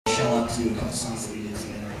to do a couple songs that we did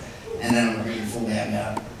together, and then I'm going to bring the full band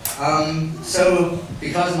out. So,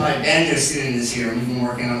 because my banjo student is here, we've been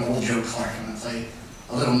working on Old Joe Clark. I'm going to play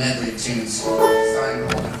a little medley of tunes, starting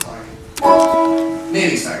with Old Joe Clark.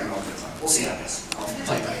 Maybe starting with Old Joe Clark. We'll see how it goes. I'll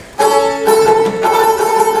play it by ear.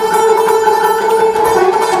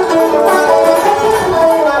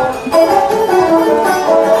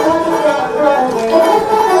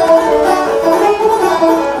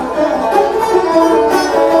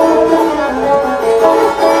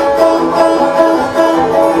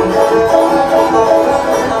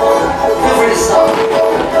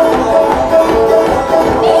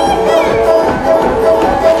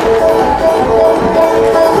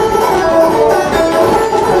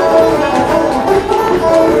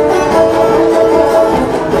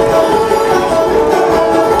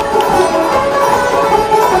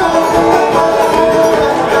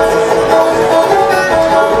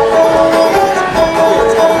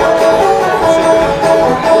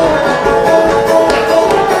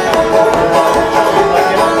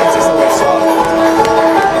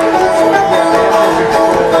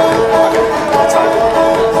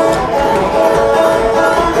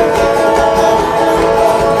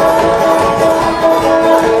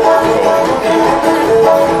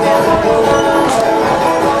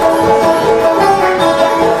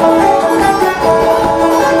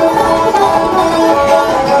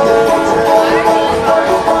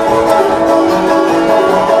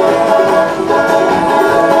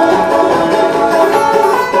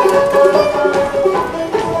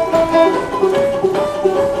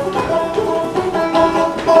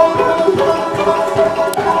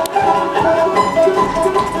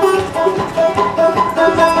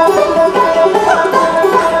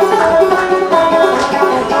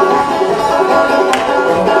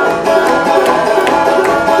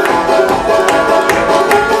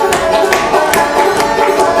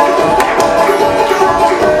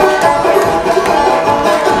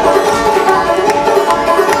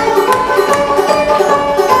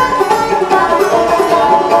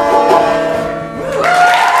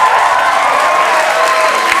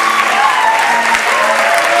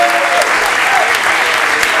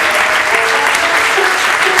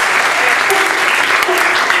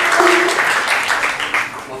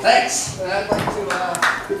 Thanks. I'd like to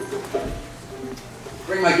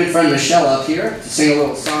bring my good friend Michelle up here to sing a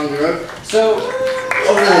little song we wrote. So,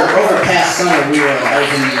 over past summer, I was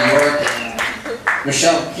in New York, and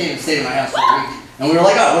Michelle came and stayed at my house for a week. And we were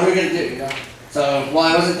like, oh, what are we going to do, you know? So,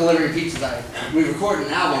 while I wasn't delivering pizzas, we recorded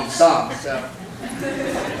an album of songs, so.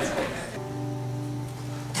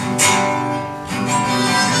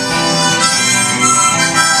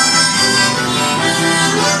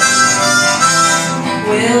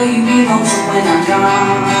 Will you be lonesome when I'm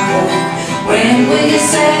gone? When will you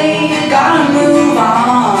say you gotta move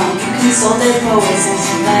on? You consulted poets and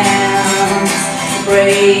some lambs,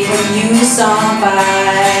 break when you saw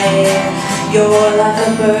by. You're like a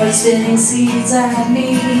bird spitting seeds at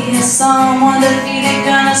me. Someone defeated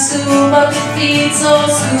gonna scoop up your feet, so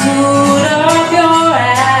scoot up your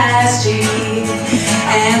ass cheek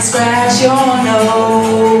and scratch your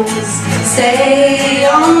nose. Stay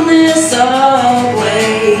on this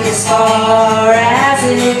subway as far as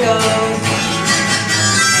it goes.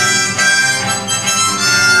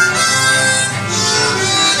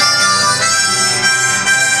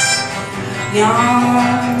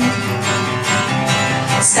 Young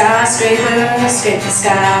skyscrapers scrape the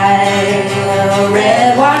sky.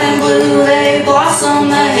 Red, white, and blue, they blossom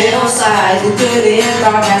the hillside. Who could it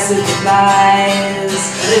broadcast the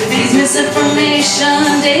goodbyes? It feeds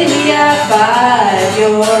misinformation daily at 5.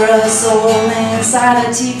 You're a soul inside a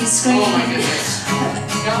TV screen.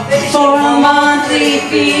 For a monthly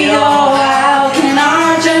fee, oh, how can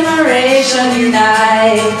our generation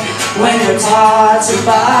unite? When we're taught to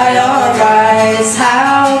buy our rights,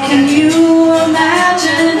 how can you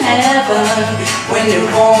imagine heaven when you're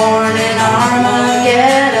born in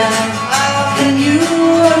Armageddon? How can you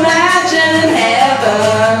imagine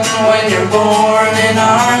heaven when you're born in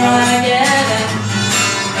Armageddon?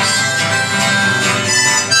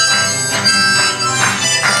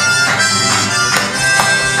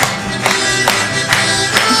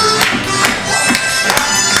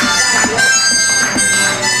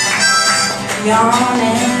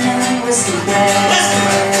 Yawning, whiskey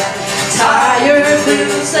breath, tired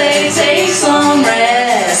boots, they take some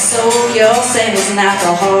rest. So you'll say it's an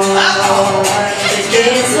alcohol. It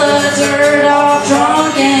gets the dirt off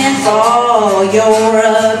drunk and fall. You're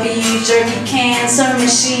a beef jerky cancer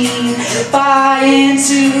machine. Buy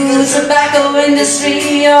into the tobacco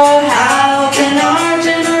industry. Oh, how can our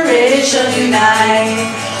generation unite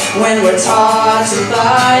when we're taught to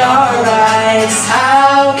buy our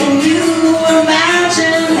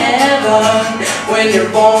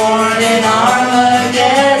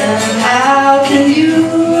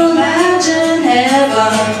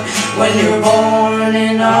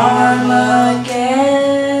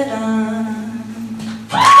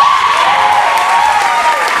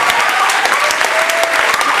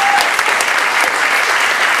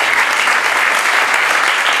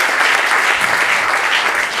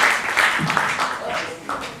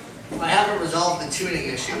resolve the tuning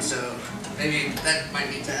issue, so maybe that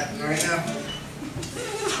might need to happen right now.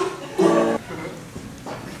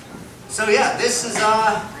 So yeah, this is,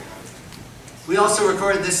 we also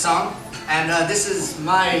recorded this song, and this is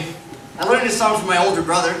I learned this song from my older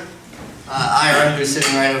brother, Ira, who's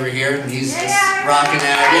sitting right over here, and he's just rocking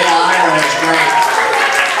out. Yeah, Ira is great.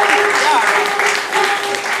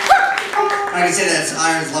 I can say that it's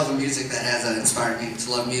Ira's love of music that has inspired me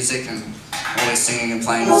to love music and always singing and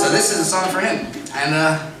playing. So this is a song for him, and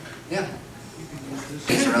yeah,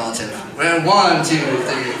 it's relative. Well, 1, 2,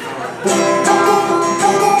 3, 4.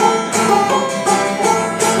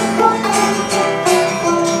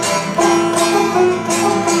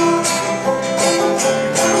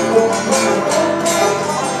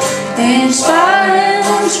 Inspired,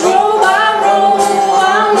 row by row,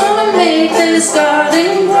 I'm gonna make this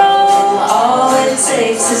garden grow. All it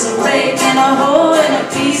takes is a rake and a hoe and a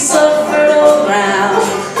piece of fertile ground.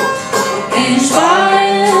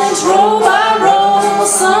 Inspired, row by row,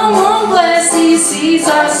 someone bless these seeds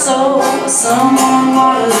I sow. Someone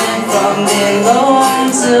water them from below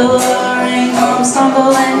until the rain comes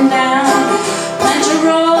tumbling down. Plant your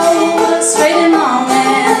rows straight and long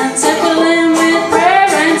and temper them with prayer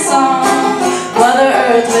and song. Mother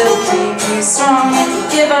Earth will keep you strong if you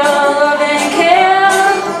give her love and care.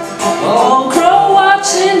 Old crow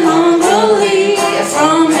watching hungrily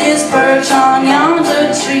from his perch on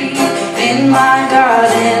yonder tree. In my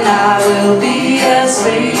garden I will be as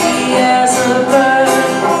free as a bird.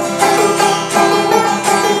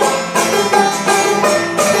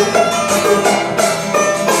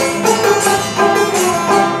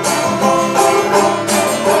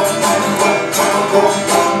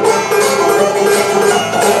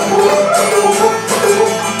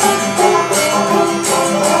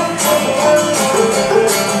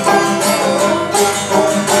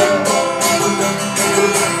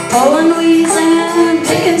 Pulling weeds and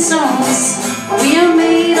picking stones, we are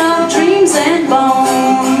made of dreams and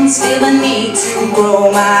bones. Feel the need to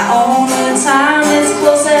grow my own, the time is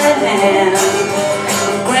close at hand.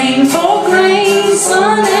 Grain for grain,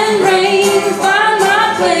 sun and rain, find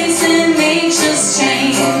my place in nature's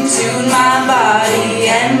chain. Tune my body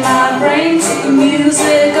and my brain to the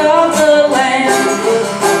music of the land.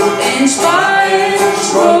 Inch by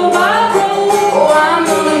inch, row by row, I'm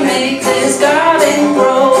gonna make this garden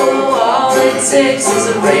grow. All it takes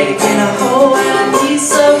is a rake and a hoe